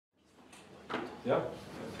Yeah?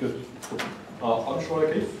 Good. I'm Troy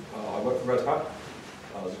O'Keefe. I work for Red Hat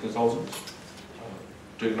as a consultant,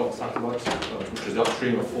 doing lots of satellites, which is the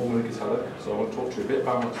upstream of Foreman+Katello. So I want to talk to you a bit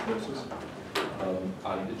about my experiences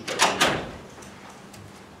and introduction.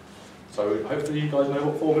 So hopefully you guys know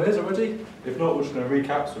what Foreman is already. If not, we're just going to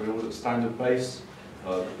recap. So we're always at standard base.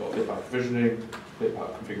 We've got a bit about provisioning, a bit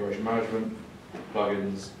about configuration management,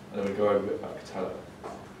 plugins, and then we go over a bit about Katello.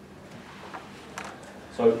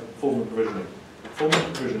 So Foreman provisioning.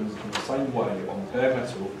 Foreman provisions in the same way on bare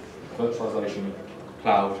metal, virtualization,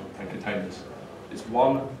 cloud, and containers. It's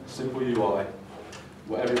one simple UI.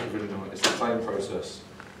 Whatever you're provisioning on, it's the same process.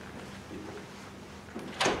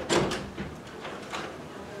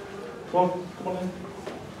 Come on in.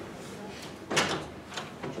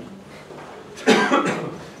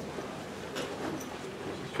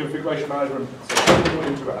 Configuration management. So how do you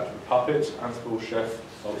interact with Puppet, Ansible, Chef,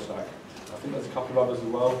 SaltStack? I think there's a couple of others as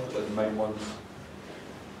well, but they're the main ones.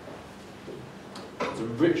 It's a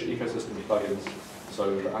rich ecosystem of plugins.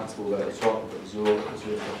 So we've got Ansible there at the top, we've got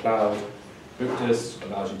Azure for cloud. Boot disk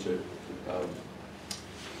allows you to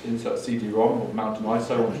insert CD-ROM or mount an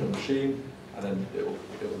ISO onto your machine, and then it will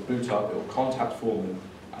boot up, it will contact Foreman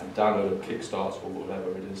and download a kickstart or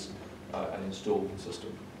whatever it is, and install the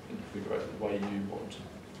system and configure it the way you want.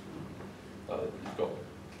 You've got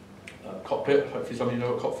Cockpit, hopefully some of you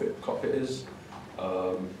know what Cockpit is.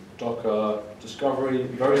 Docker, Discovery,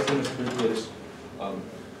 very similar to boot disk.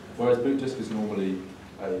 Whereas boot disk is normally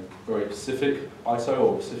a very specific ISO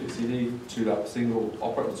or specific CD to that single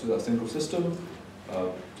operator, to that single system.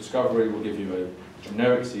 Discovery will give you a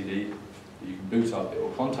generic CD that you can boot up, it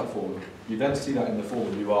will contact Foreman. You then see that in the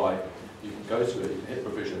Foreman UI, you can go to it, you can hit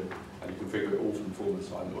provision, and you configure it all from the Foreman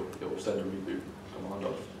side, and it will send a reboot command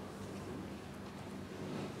off.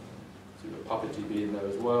 So you've got Puppet DB in there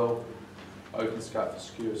as well. OpenSCAT for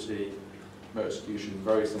security, remote execution,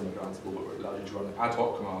 very similar to Ansible, but it allows you to run ad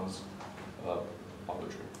hoc commands,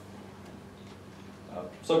 arbitrary.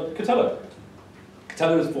 So Katello.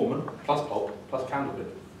 Katello is Foreman plus Pulp plus Candlepin.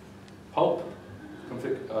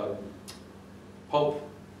 Pulp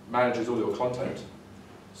manages all your content,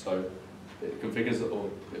 so it configures it, or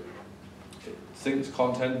it syncs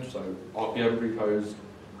content, so RPM repos,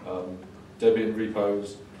 Debian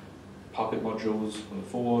repos, Puppet modules on the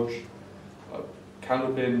Forge.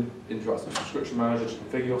 Candlepin interacts with subscription manager to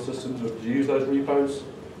configure your systems or to use those repos,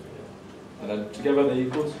 and then together they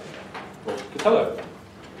equals Katello.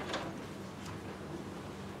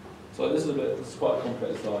 So this is quite a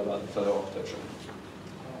complex slide about the Katello architecture.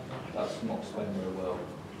 That's not explained very well,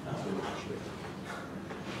 actually.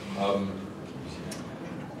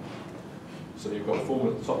 So you've got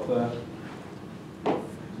Foreman at the top there.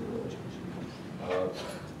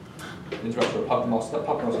 Interact with a Puppet master. That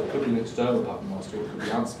Puppet master could be an external Puppet master, it could be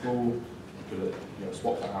Ansible. You could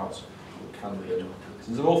swap that out with Candlepin. So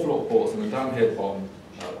there's an awful lot of ports, and then down here at the bottom,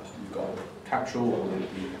 you've got Capsule or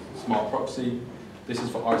the smart proxy. This is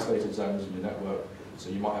for isolated zones in your network. So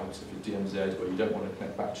you might have a specific DMZ where you don't want to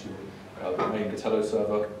connect back to the main Katello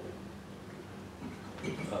server,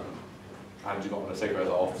 and you don't want to segregate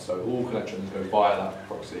that off. So all connections go via that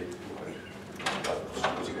proxy.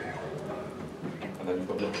 And then you've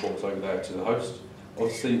got little ports over there to the host.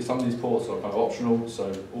 Obviously, some of these ports are kind of optional,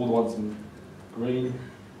 so all the ones in green,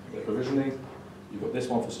 they're provisioning. You've got this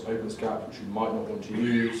one for OpenSCAT, which you might not want to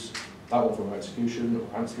use. That one for remote execution, or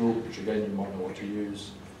Ansible, which again you might not want to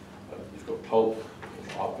use. You've got Pulp,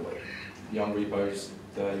 Young repos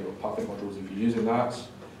there, you've got Puppet modules if you're using that.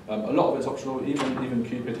 A lot of it's optional, even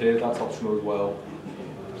Cupid here, that's optional as well.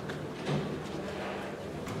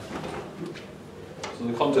 So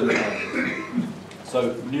the content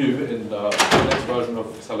so new in the next version of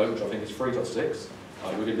Katello, which I think is 3.6,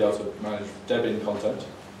 we're going to be able to manage Debian content,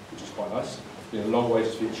 which is quite nice. It's been a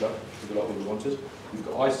long-awaited feature, which a lot of people wanted. You've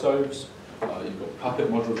got ISOs, you've got Puppet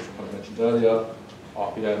modules, which I mentioned earlier,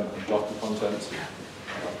 RPM and Docker content.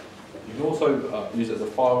 You can also use it as a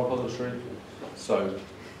file repository, so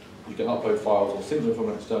you can upload files or sync them from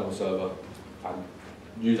an external server and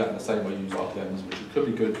use that in the same way you use RPMs, which could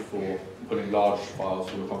be good for putting large files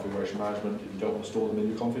for your configuration management if you don't want to store them in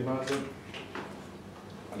your config management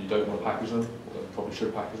and you don't want to package them, or you probably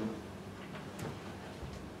should package them.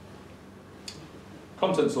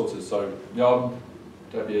 Content sources, so Yarn,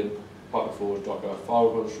 Debian, Puppet Forge, Docker,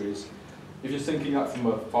 file repositories. If you're syncing that from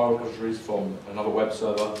a file repositories from another web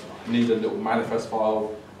server, you need a little manifest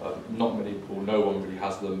file. Not many people, no one really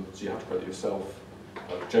has them, so you have to create it yourself.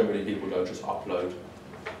 Generally, people don't just upload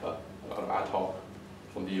kind of ad hoc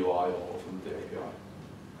from the UI or from the API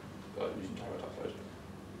using direct upload.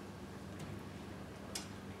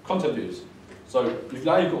 Content views. So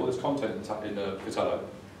now you've got all this content in Katello,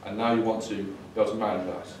 and now you want to be able to manage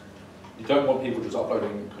that. You don't want people just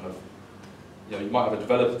uploading kind of, you might have a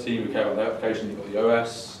developer team who care about their application, you've got the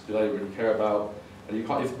OS, do they really care about, and you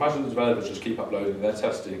can't, imagine the developers just keep uploading their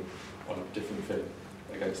testing on a different thing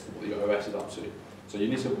against what the OS is up to. So you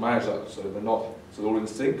need to manage that so they're all in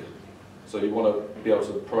sync. So you want to be able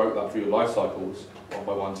to promote that through your life cycles one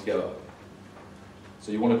by one together.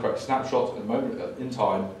 So you want to create a snapshot in a moment in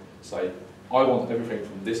time, say, I want everything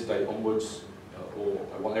from this date onwards, or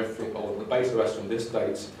I want everything, or the base OS from this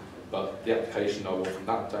date, but the application I want from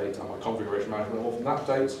that date, and my configuration management I want from that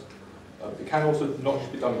date. It can also not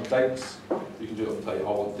just be done with dates. You can do it on the date, I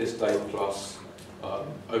want this date plus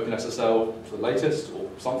OpenSSL for the latest, or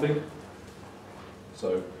something.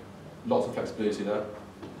 So lots of flexibility there.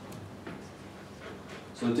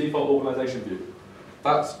 So the default organization view,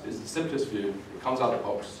 that is the simplest view. It comes out of the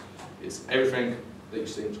box. It's everything that you've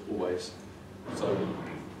seen always. So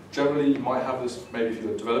generally you might have this maybe for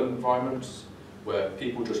your development environments where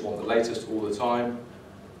people just want the latest all the time,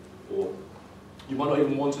 or you might not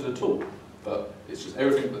even want it at all, but it's just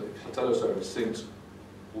everything that the Katello server is synced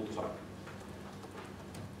all the time.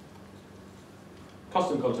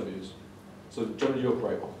 Custom content views. So generally you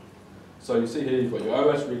operate on. So you see here you've got your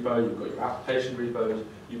OS repo, you've got your application repos,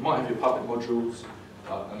 you might have your public modules,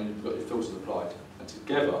 and then you've got your filters applied. And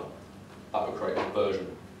together, that will create a version.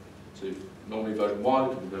 So normally version 1,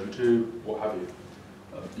 it can be version 2, what have you.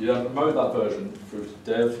 You then promote that version through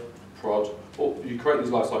dev, prod, or you create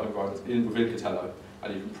these lifecycle environments within Katello,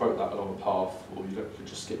 and you can promote that along a path, or you could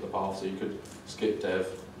just skip the path, so you could skip dev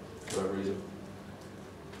for whatever reason.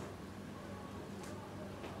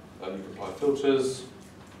 You can apply filters,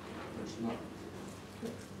 mention that.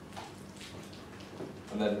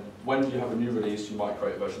 And then when you have a new release, you might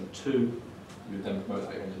create version 2, you would then promote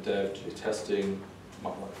that into dev, do your testing, you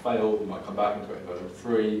might fail, you might come back and create version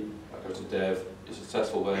 3, that goes to dev, you're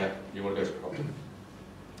successful there, you want to go to prod.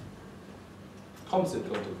 Composite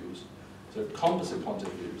content views. So composite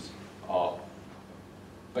content views are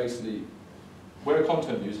basically, where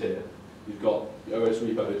content views here, you've got your OS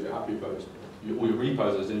repos, your app repos, all your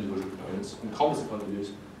repos as individual components, and composite content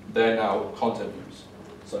views, they're now content views.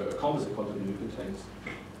 So a composite content view contains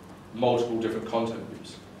multiple different content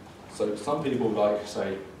views. So some people like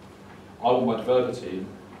say, I want my developer team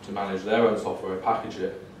to manage their own software, package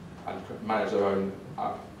it, and manage their own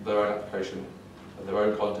application and their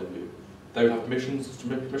own content view. They would have permissions to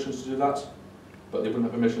do that, but they wouldn't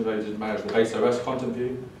have permission to manage the base OS content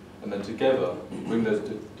view. And then together, you bring those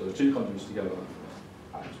two content views together,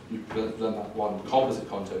 and you present that one composite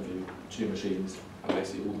content view to machines, and they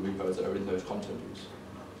see all the repos that are in those content views.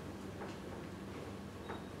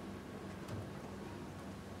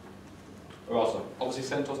 Errata.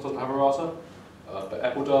 Obviously CentOS doesn't have errata, but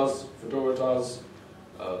Apple does, Fedora does.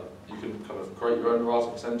 You can kind of create your own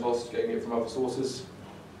errata for CentOS, getting it from other sources.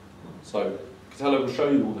 So Katello will show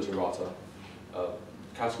you all this errata.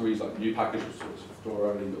 Categories like new packages,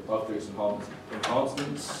 Fedora only, bug fix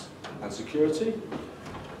enhancements, and security.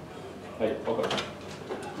 Hey, okay.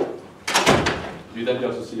 You then be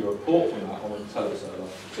able to see a report from that on the Katello server,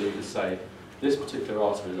 so you can say, this particular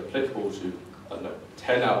errata is applicable to, I don't know,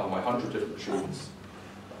 10 out of my 100 different machines.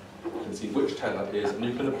 You can see which 10 that is, and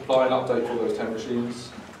you can apply an update for those 10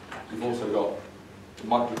 machines. You've also got,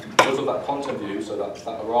 because of that content view, so that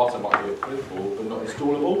errata might be applicable but not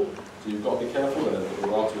installable, so you've got to be careful there that the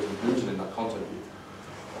errata is included in that content view.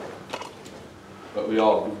 But we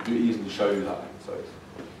do easily show you that. So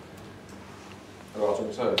errata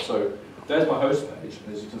return. So there's my host page,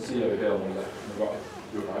 and as you can see over here on the left and the right,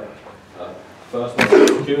 your right. First one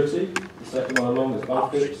is security, the second one along is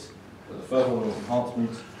bug fix, the third one is enhancement,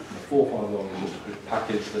 and the fourth one along is just a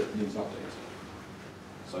package that needs an update.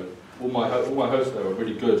 So all my hosts there are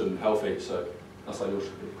really good and healthy, so that's how yours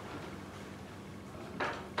should be.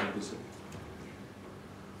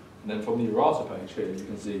 And then from the errata page here, you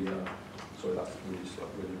can see, sorry, that's really slow,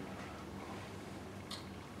 really.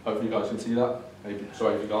 Hopefully you guys can see that. Maybe,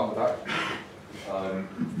 sorry if you can't with that.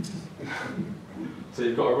 So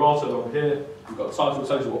you've got errata along here, you've got title which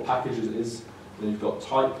tells you what packages it is, then you've got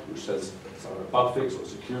type which says it's either a bug fix or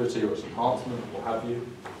security or it's enhancement or what have you.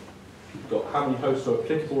 You've got how many hosts are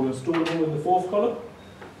applicable and installable in the fourth column.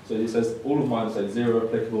 So it says all of mine say 0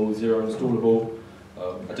 applicable, 0 installable.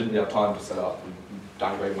 I didn't really have time to set it up and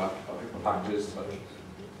downgrade my packages, so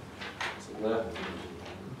it's there.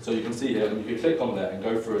 So you can see here, and you can click on there and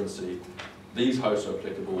go through and see these hosts are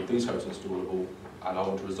applicable, these hosts are installable, and I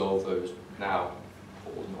want to resolve those now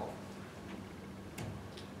or not.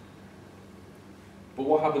 But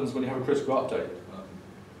what happens when you have a critical update?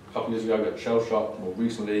 A couple of years ago, we had Shell Shock, more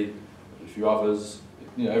recently, few others.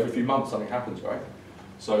 Every few months something happens, right?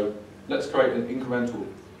 So let's create an incremental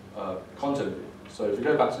content view. So if we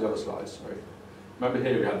go back to the other slides, sorry. Remember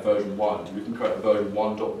here we had version 1. We can create a version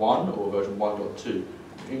 1.1 or a version 1.2,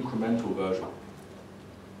 incremental version.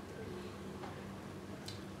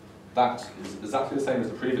 That is exactly the same as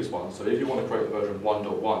the previous one. So if you want to create a version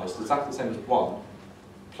 1.1, it's exactly the same as 1,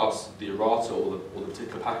 plus the errata or the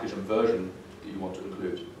particular package and version that you want to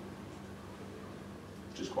include,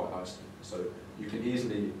 which is quite nice. So you can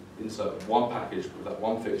easily insert one package with that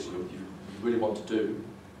one fix you really want to do,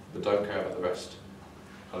 but don't care about the rest.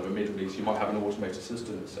 Kind of immediately, so you might have an automated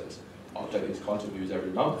system that says, update these content views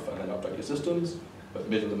every month, and then update your systems, but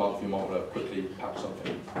mid of the month you might want to quickly patch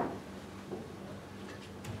something.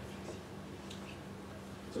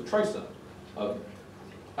 So Tracer.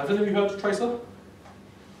 Have any of you heard of Tracer?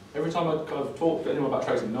 Every time I kind of talk to anyone about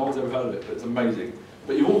Tracer, no one's ever heard of it, but it's amazing.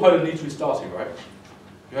 But you've all heard of needs restarting, right?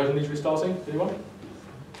 You heard of needs restarting? Anyone?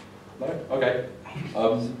 No? Okay.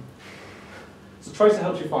 So Tracer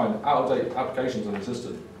helps you find out-of-date applications on the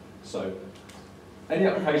system. So any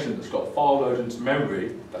application that's got file loaded into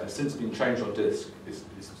memory that has since been changed on disk is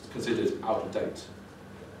considered out of date.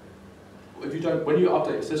 If you don't, when you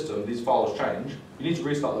update the system, these files change, you need to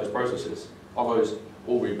restart those processes, otherwise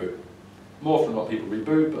all reboot. More often than not people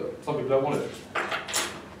reboot, but some people don't want it.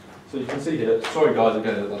 So you can see here, sorry guys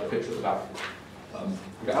again, there's like a picture at the back.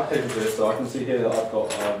 We've got applications here, so I can see here that I've got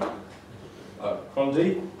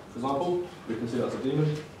cron-d, for example. We can see that's a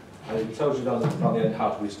daemon, and it tells you down the end how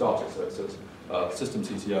to restart it. So it says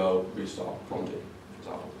systemctl restart cron-d, for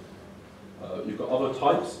example. You've got other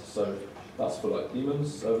types, so that's for like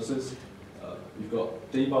daemons, services. You've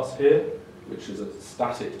got dbus here, which is a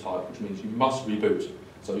static type, which means you must reboot.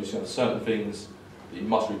 So you have certain things that you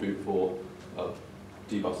must reboot for.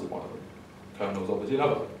 Dbus is one of them. Kernel is obviously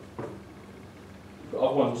another. You've got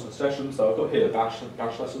other ones for sessions. So I've got here a bash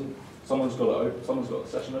lesson. Someone's got a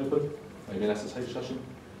session open, maybe an SSH session.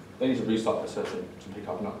 They need to restart their session to pick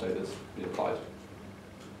up an update that's been applied.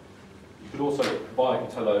 You could also, via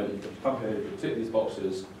Katello, you can come here, you can tick these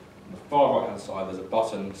boxes. On the far right hand side, there's a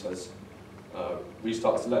button that says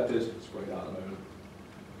restart selected. It's grayed out at the moment.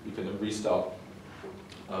 You can then restart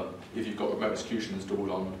if you've got remote execution installed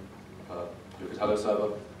on your Katello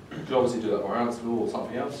server. You could obviously do that via Ansible or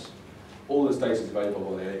something else. All this data is available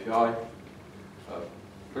on the API.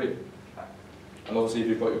 Brilliant. And obviously, if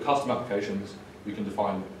you've got your custom applications, you can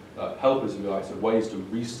define helpers, if you like, so ways to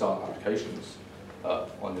restart applications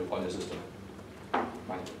on your system.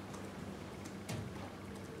 Manually.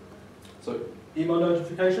 So email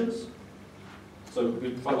notifications. So we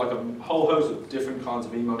provide like a whole host of different kinds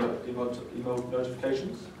of email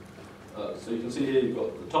notifications. So you can see here you've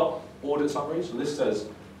got the top audit summary. So this says,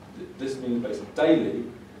 this means basically daily,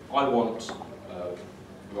 I want a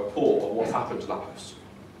report of what's happened to that host.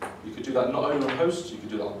 You could do that not only on hosts, you could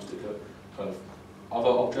do that on particular kind of other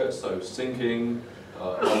objects. So syncing, I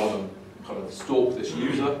want to kind of stalk this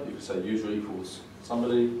user. You could say user equals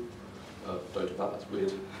somebody. Don't do that, that's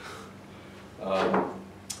weird.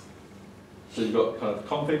 So you've got kind of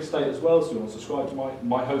config state as well, so you want to subscribe to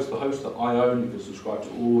my host, the host that I own, you can subscribe to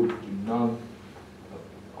all, you can do none.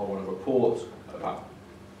 I want to report about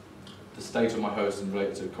the state of my host and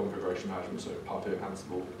relate to configuration management, so Puppet,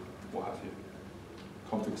 Ansible, what have you.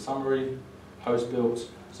 Config summary, host built,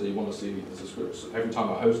 so you want to see the script. So every time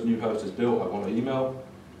a new host is built, I want to email.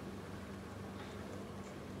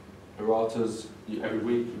 Erratas, every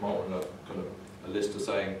week you might want kind of a list of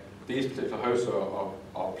saying, these particular hosts are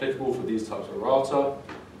applicable for these types of errata.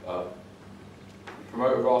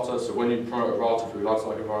 Promote errata, so when you promote errata through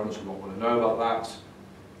lifecycle environments, you might want to know about that.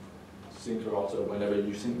 Sync errata, whenever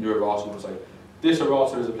you sync new errata, you want to say, this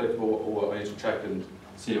errata is applicable, or I need to check and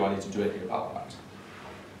see if I need to do anything about that.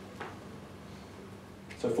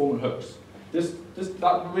 So form and hooks.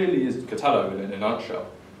 That really is Katello in a nutshell.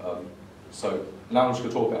 So now I'm just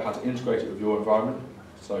going to talk about how to integrate it with your environment.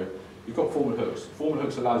 So you've got form and hooks. Form and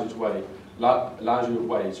hooks allows you a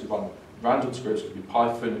way to run random scripts. It could be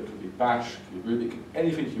Python, it could be Bash, it could be Ruby, it could be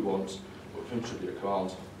anything you want, or it should be a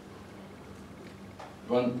command.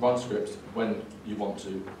 Run scripts when you want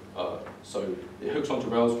to. So it hooks onto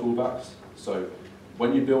Rails callbacks. So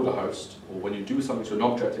when you build a host, or when you do something to an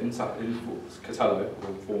object in Katello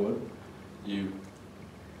or Foreman, you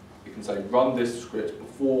can say run this script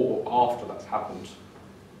before or after that's happened.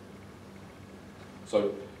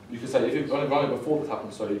 So you can say, if you run it before this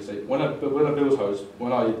happens, so you can say, when I build host,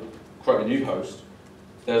 when I create a new host,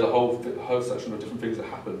 there's a whole host section of different things that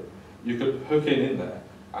happen. You could hook in there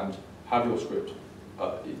and have your script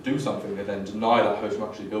do something and then deny that host from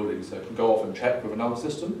actually building, so it can go off and check with another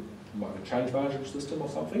system, it might be a change management system or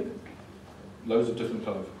something, loads of different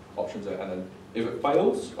kind of options there, and then if it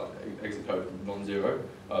fails, like exit code non-zero,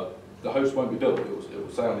 the host won't be built. It will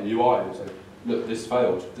say on the UI, it will say, look, this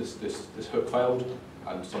failed, this hook failed,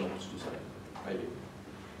 and someone will just say, maybe.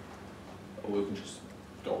 Or we can just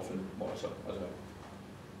go off and monitor, I don't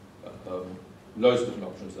know. Loads of different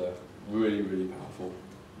options there. Really, really powerful,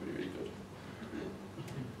 really, really good.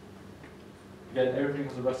 Again, everything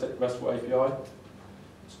has a RESTful API.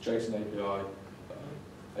 It's JSON API,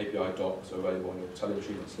 API doc, so available on your Katello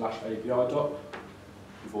machine /API doc.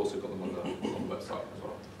 We've also got them on the website as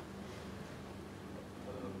well.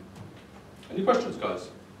 Any questions, guys?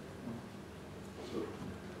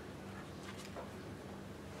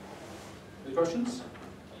 Any questions?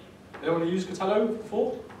 Anyone used Katello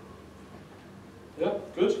before? Yeah,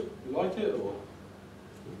 good? You like it, or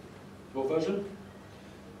what version?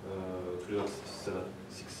 3.6.5.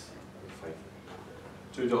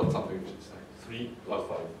 2 dot something, did you say?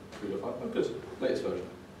 3.5. 3.5, oh good. Latest version.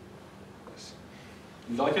 Nice.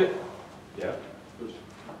 You like it? Yeah. Good.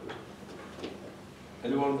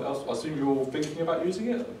 Anyone else? I assume you're all thinking about using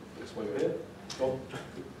it? That's why you're here. Bob,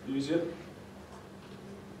 use it?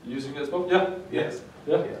 Using it as well? Yeah? Yes.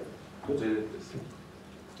 Yeah? Yeah. Good.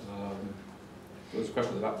 There's a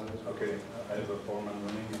question about that. Okay, I have a Foreman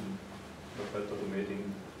running and Puppet automating.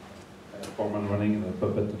 I have Foreman running and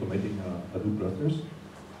Puppet automating Hadoop clusters.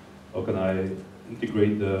 How can I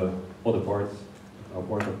integrate the other parts that are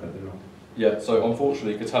part of Katello? Yeah, so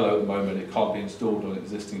unfortunately, Katello at the moment, it can't be installed on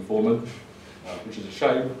existing Foreman, which is a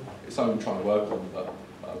shame. It's something we're trying to work on, but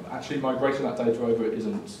actually migrating that data over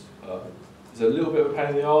isn't, it's a little bit of a pain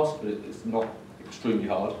in the arse, but it's not extremely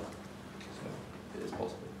hard. So it is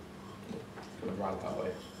possible. Kind of round that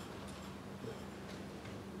way.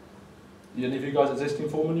 Any of you guys existing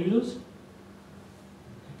Foreman users?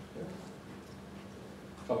 Yeah.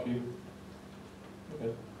 Fuck you.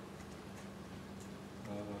 Okay.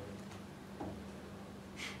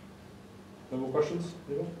 No more questions?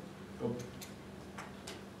 Anyone? Go on.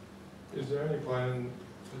 Is there any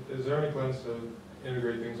plans to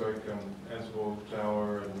integrate things like Ansible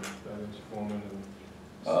Tower and that into Foreman and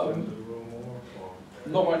extend it a little more? Or?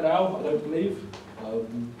 Not right now, I don't believe.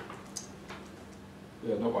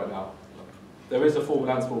 Yeah, not right now. There is a Foreman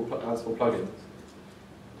Ansible plugin,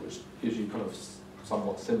 which gives you kind of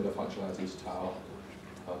somewhat similar functionality to Tower,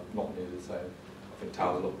 not nearly the same. I think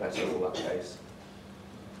Tower's a lot better in all that case.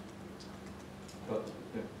 But,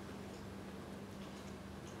 yeah.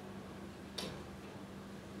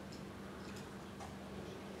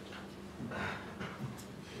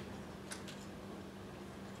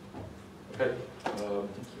 Okay.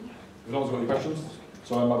 If no one's got any questions,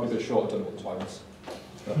 so I might be a bit short, I don't know what the time is.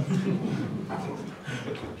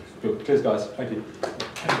 Good. Cheers, guys. Thank you.